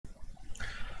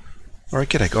Alright,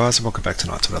 g'day guys, and welcome back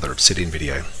tonight to another Obsidian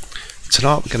video.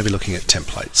 Tonight we're going to be looking at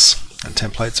templates, and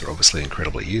templates are obviously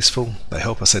incredibly useful. They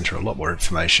help us enter a lot more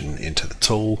information into the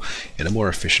tool in a more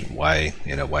efficient way,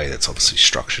 in a way that's obviously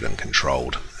structured and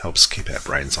controlled. Helps keep our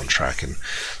brains on track and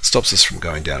stops us from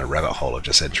going down a rabbit hole of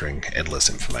just entering endless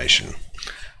information.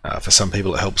 For some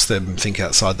people it helps them think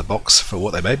outside the box for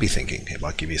what they may be thinking. It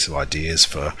might give you some ideas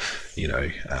for,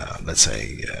 let's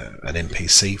say an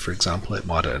NPC for example. It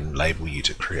might enable you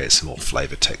to create some more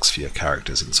flavor text for your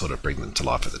characters and sort of bring them to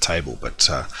life at the table. But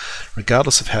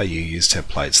regardless of how you use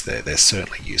templates, they're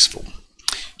certainly useful.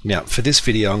 Now for this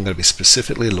video I'm going to be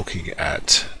specifically looking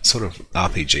at sort of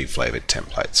RPG flavored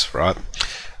templates, right?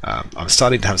 I'm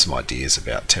starting to have some ideas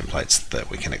about templates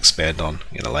that we can expand on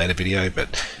in a later video,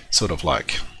 but sort of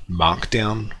like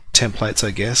markdown templates,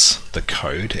 I guess. The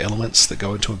code elements that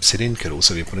go into Obsidian could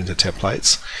also be put into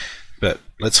templates, but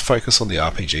let's focus on the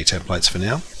RPG templates for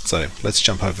now. So let's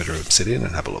jump over to Obsidian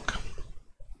and have a look.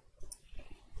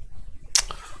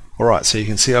 Alright, so you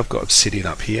can see I've got Obsidian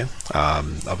up here.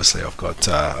 Obviously I've got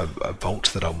a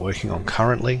vault that I'm working on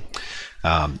currently,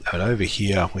 and over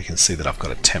here we can see that I've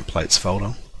got a templates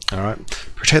folder. Alright,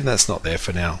 pretend that's not there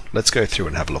for now. Let's go through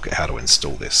and have a look at how to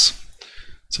install this.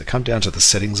 So come down to the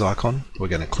settings icon, we're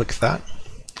going to click that,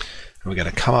 and we're going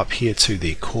to come up here to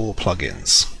the core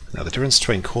plugins. Now the difference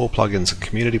between core plugins and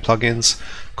community plugins: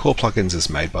 core plugins is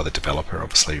made by the developer,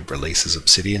 obviously releases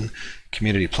Obsidian.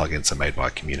 Community plugins are made by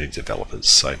community developers.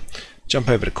 So jump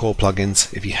over to core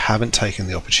plugins. If you haven't taken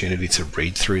the opportunity to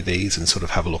read through these and sort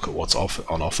of have a look at what's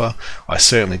on offer, I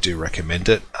certainly do recommend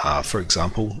it. For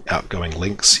example, outgoing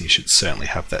links, you should certainly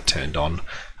have that turned on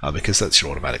because that's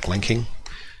your automatic linking.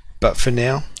 But for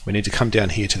now, we need to come down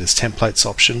here to this templates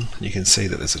option. You can see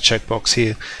that there's a checkbox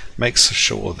here. Make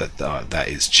sure that that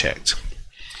is checked.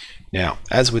 Now,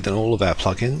 as with all of our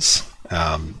plugins,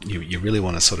 you really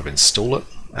want to sort of install it,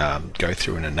 go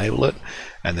through and enable it,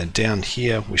 and then down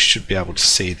here we should be able to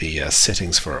see the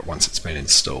settings for it once it's been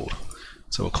installed.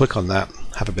 So we'll click on that,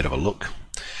 have a bit of a look.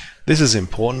 This is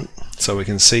important, so we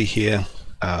can see here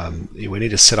we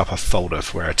need to set up a folder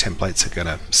for where our templates are going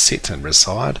to sit and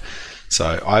reside.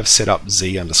 So I've set up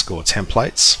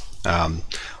z_templates.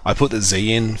 I put the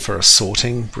Z in for a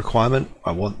sorting requirement.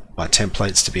 I want my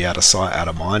templates to be out of sight, out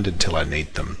of mind until I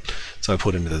need them. So I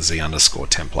put into the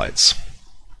z_templates.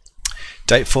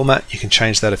 Date format, you can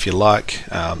change that if you like.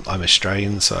 I'm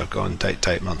Australian, so I've gone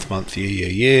date, month,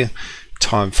 year.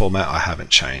 Time format I haven't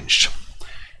changed.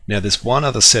 Now there's one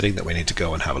other setting that we need to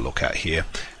go and have a look at here,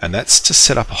 and that's to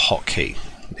set up a hotkey.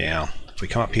 Now if we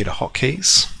come up here to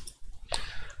hotkeys,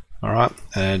 alright,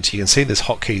 and you can see there's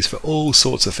hotkeys for all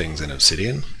sorts of things in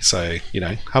Obsidian. So,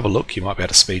 have a look, you might be able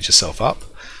to speed yourself up.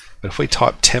 But if we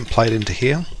type template into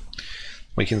here,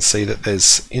 we can see that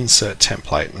there's insert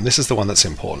template, and this is the one that's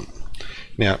important.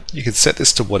 Now, you can set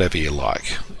this to whatever you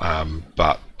like,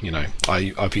 but,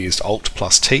 I've used Alt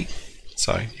plus T,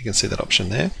 so you can see that option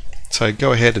there. So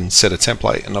go ahead and set a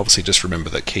template, and obviously just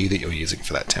remember the key that you're using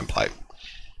for that template.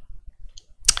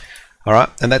 Alright,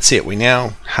 and that's it. We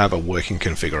now have a working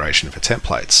configuration for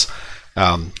templates.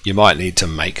 You might need to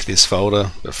make this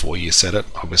folder before you set it,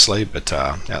 obviously, but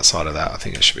outside of that I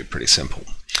think it should be pretty simple.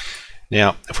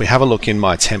 Now if we have a look in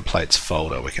my templates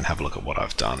folder, we can have a look at what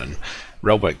I've done, and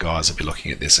Realmwork guys will be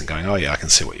looking at this and going, oh yeah, I can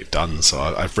see what you've done. So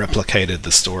I've replicated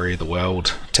the story, the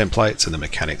world templates, and the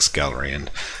mechanics gallery, and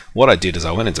what I did is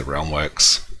I went into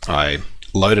Realmworks, I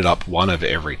loaded up one of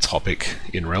every topic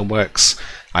in Realmworks,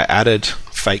 I added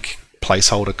fake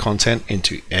placeholder content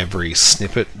into every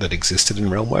snippet that existed in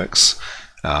Realmworks,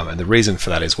 and the reason for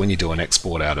that is when you do an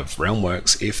export out of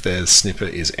Realmworks, if the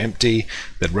snippet is empty,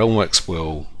 then Realmworks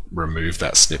will remove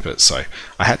that snippet. So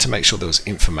I had to make sure there was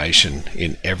information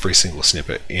in every single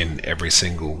snippet in every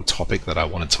single topic that I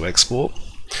wanted to export.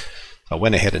 I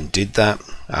went ahead and did that.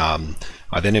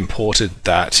 I then imported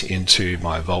that into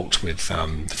my vault with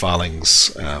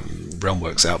Filing's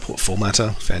Realmworks output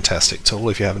formatter. Fantastic tool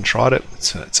if you haven't tried it.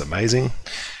 It's amazing.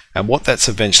 And what that's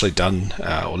eventually done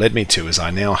or led me to is I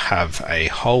now have a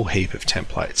whole heap of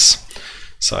templates.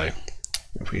 So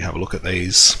if we have a look at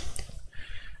these,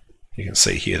 you can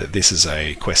see here that this is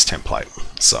a quest template.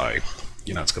 So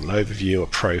it's got an overview, a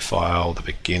profile, the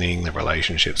beginning, the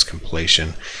relationships,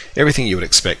 completion, everything you would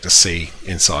expect to see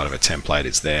inside of a template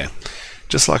is there.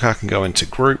 Just like I can go into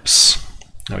groups,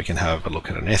 now we can have a look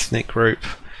at an ethnic group.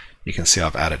 You can see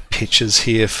I've added pictures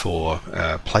here for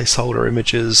placeholder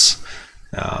images.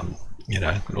 And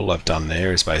all I've done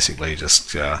there is basically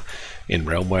just in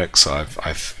Realmworks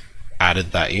I've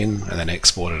added that in and then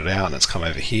exported it out, and it's come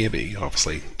over here, but you can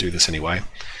obviously do this anyway.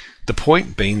 The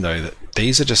point being though that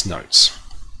these are just notes.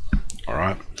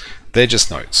 Alright, they're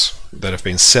just notes. that have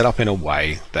been set up in a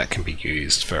way that can be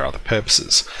used for other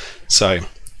purposes. So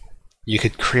you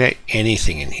could create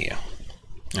anything in here.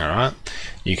 Alright,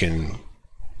 you can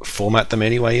format them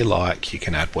any way you like, you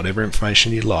can add whatever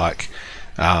information you like,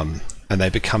 and they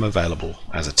become available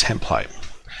as a template.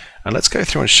 And let's go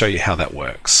through and show you how that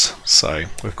works. So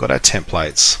we've got our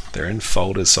templates, they're in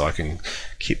folders so I can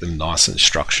keep them nice and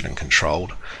structured and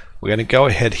controlled. We're going to go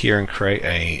ahead here and create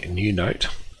a new note.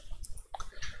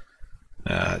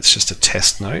 It's just a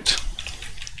test note.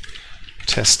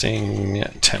 Testing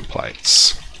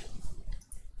templates.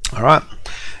 Alright,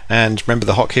 and remember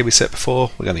the hotkey we set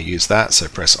before? We're going to use that, so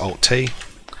press Alt-T,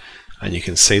 and you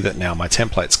can see that now my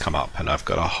templates come up, and I've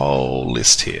got a whole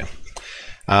list here.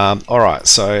 Alright,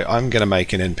 so I'm going to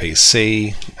make an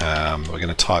NPC. We're going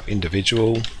to type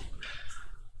individual.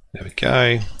 There we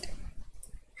go.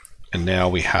 And now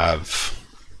we have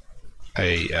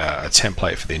a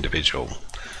template for the individual.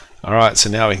 Alright, so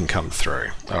now we can come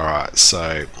through. Alright,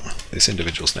 so this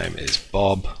individual's name is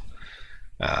Bob.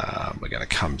 We're going to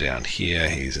come down here.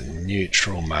 He's a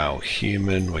neutral male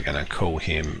human. We're going to call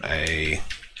him a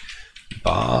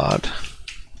bard.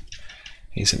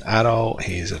 He's an adult.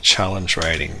 He's a challenge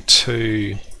rating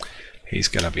 2. He's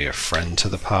going to be a friend to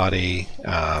the party.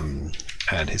 And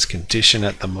his condition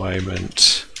at the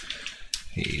moment,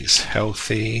 he's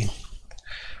healthy.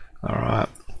 Alright.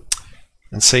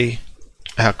 And see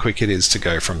how quick it is to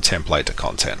go from template to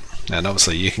content. And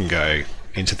obviously you can go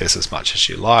into this as much as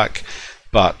you like,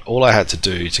 but all I had to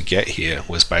do to get here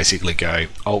was basically go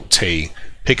Alt-T,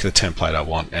 pick the template I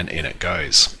want, and in it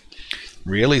goes.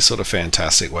 Really sort of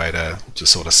fantastic way to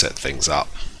sort of set things up.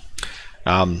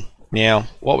 Now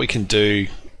what we can do,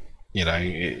 you know,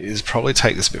 is probably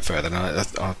take this a bit further. And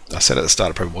I said at the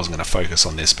start I probably wasn't going to focus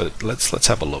on this, but let's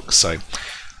have a look. So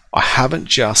I haven't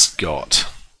just got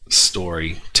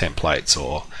story templates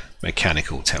or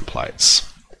mechanical templates.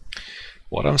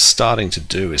 What I'm starting to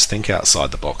do is think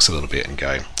outside the box a little bit and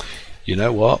go, you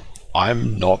know what,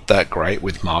 I'm not that great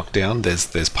with Markdown.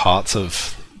 There's parts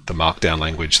of the Markdown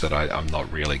language that I'm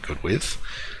not really good with.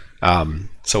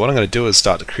 So what I'm going to do is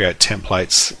start to create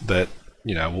templates that,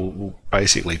 you know, will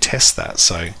basically test that.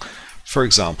 So for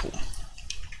example,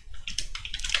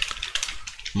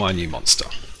 my new monster.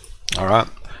 Alright,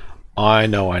 I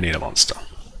know I need a monster.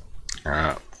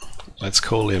 Alright, let's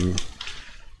call him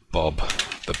Bob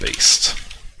the Beast.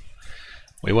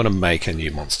 We want to make a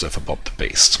new monster for Bob the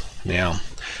Beast. Now,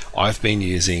 I've been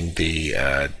using the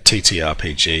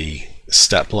TTRPG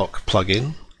stat block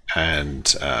plugin,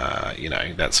 and you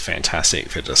know, that's fantastic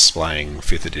for displaying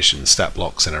 5th edition stat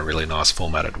blocks in a really nice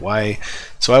formatted way.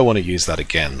 So I want to use that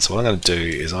again. So what I'm going to do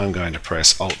is I'm going to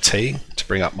press Alt-T to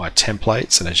bring up my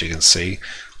templates, and as you can see,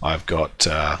 I've got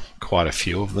quite a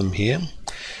few of them here.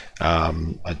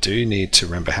 I do need to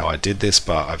remember how I did this,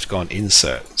 but I've gone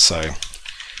insert. So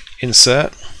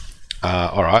insert,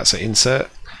 alright, so insert,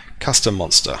 custom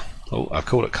monster. Oh, I've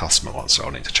called it custom monster,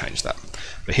 I'll need to change that.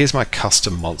 But here's my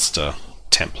custom monster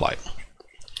template.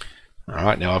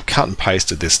 Alright, now I've cut and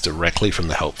pasted this directly from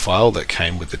the help file that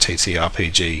came with the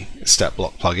TTRPG stat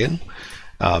block plugin.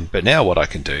 But now what I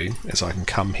can do is I can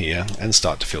come here and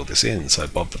start to fill this in. So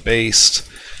Bob the Beast,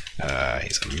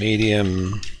 he's a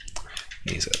medium,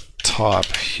 he's a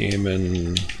type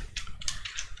human,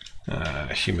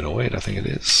 humanoid I think it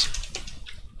is.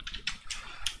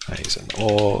 He's an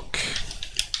orc,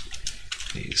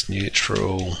 he's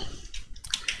neutral,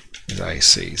 his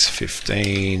AC is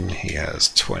 15, he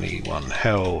has 21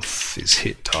 health, his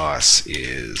hit dice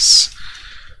is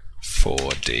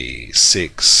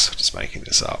 4d6, just making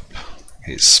this up,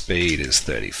 his speed is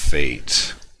 30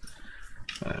 feet,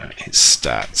 his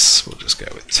stats, we'll just go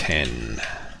with 10,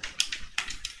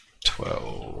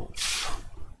 12,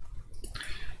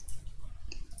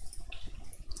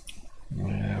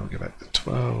 yeah, we'll go back to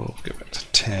 12, go back to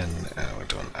 10, and we're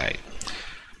doing 8.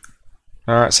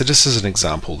 Alright, so just as an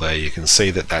example there, you can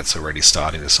see that that's already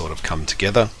starting to sort of come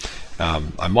together.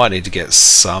 I might need to get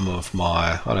some of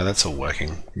my, oh no, that's all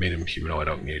working, medium, humanoid,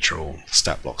 orc, neutral,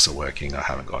 stat blocks are working, I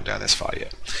haven't gone down this far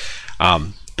yet.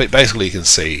 But basically you can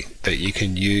see that you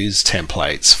can use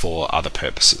templates for other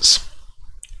purposes.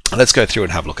 Let's go through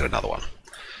and have a look at another one.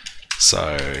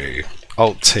 So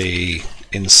Alt-T,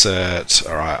 insert,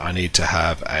 alright, I need to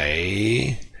have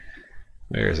a,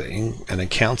 where is it, an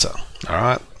encounter.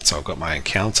 Alright, so I've got my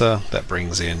encounter, that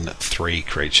brings in 3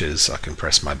 creatures, I can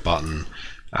press my button,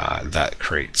 that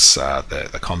creates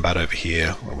the combat over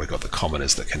here, and we've got the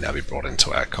commoners that can now be brought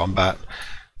into our combat.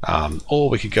 Or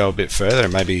we could go a bit further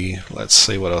and maybe, let's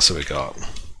see what else have we got.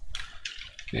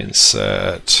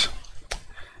 Insert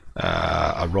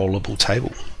a rollable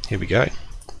table. Here we go.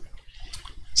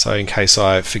 So in case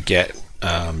I forget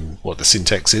what the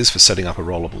syntax is for setting up a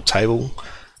rollable table,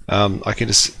 I can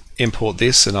just import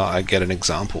this and I get an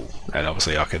example, and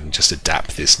obviously I can just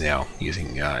adapt this now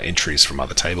using entries from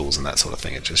other tables and that sort of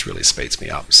thing. It just really speeds me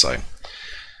up. So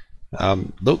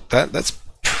look, that's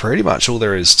pretty much all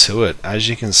there is to it. As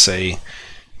you can see,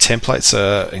 templates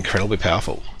are incredibly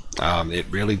powerful. It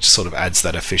really just sort of adds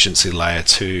that efficiency layer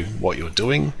to what you're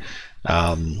doing.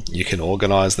 You can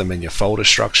organize them in your folder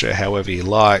structure however you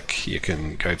like. You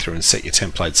can go through and set your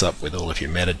templates up with all of your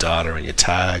metadata and your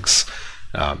tags.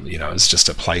 You know, it's just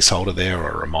a placeholder there or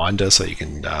a reminder so you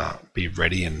can be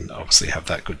ready and obviously have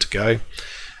that good to go.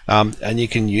 And you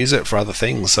can use it for other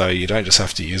things, so you don't just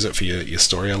have to use it for your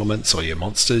story elements or your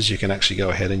monsters. You can actually go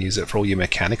ahead and use it for all your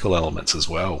mechanical elements as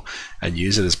well, and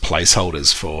use it as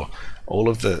placeholders for all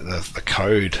of the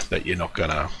code that you're not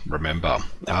going to remember.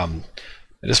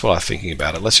 Just while I'm thinking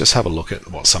about it, let's just have a look at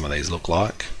what some of these look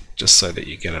like, just so that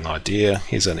you get an idea.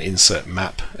 Here's an insert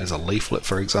map as a leaflet,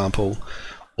 for example.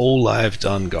 All I've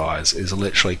done, guys, is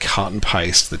literally cut and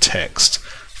paste the text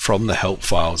from the help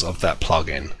files of that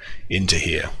plugin into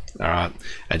here. Alright,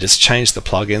 and just change the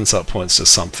plugin so it points to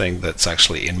something that's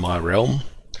actually in my realm.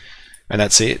 And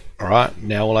that's it. Alright,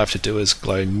 now all I have to do is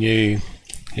go new.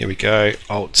 Here we go,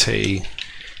 Alt-T,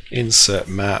 insert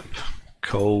map,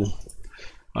 cool.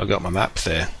 I've got my map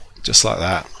there, just like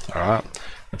that. Alright,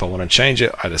 if I want to change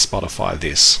it, I just modify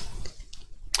this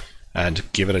and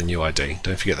give it a new ID.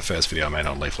 Don't forget the first video I made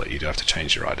on leaflet, you do have to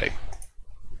change your ID.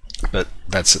 But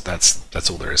that's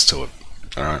all there is to it.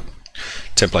 Alright,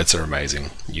 templates are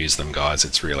amazing. Use them, guys.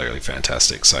 It's really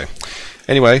fantastic. So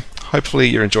anyway, hopefully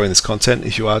you're enjoying this content.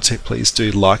 If you are, please do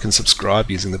like and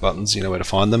subscribe using the buttons. You know where to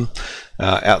find them.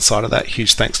 Outside of that,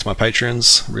 huge thanks to my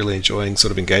Patreons. Really enjoying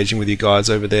sort of engaging with you guys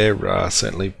over there.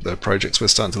 Certainly the projects we're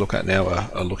starting to look at now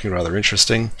are looking rather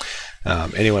interesting.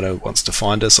 Anyone who wants to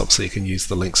find us, obviously you can use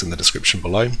the links in the description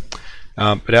below.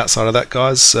 But outside of that,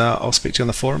 guys, I'll speak to you on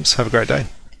the forums. Have a great day.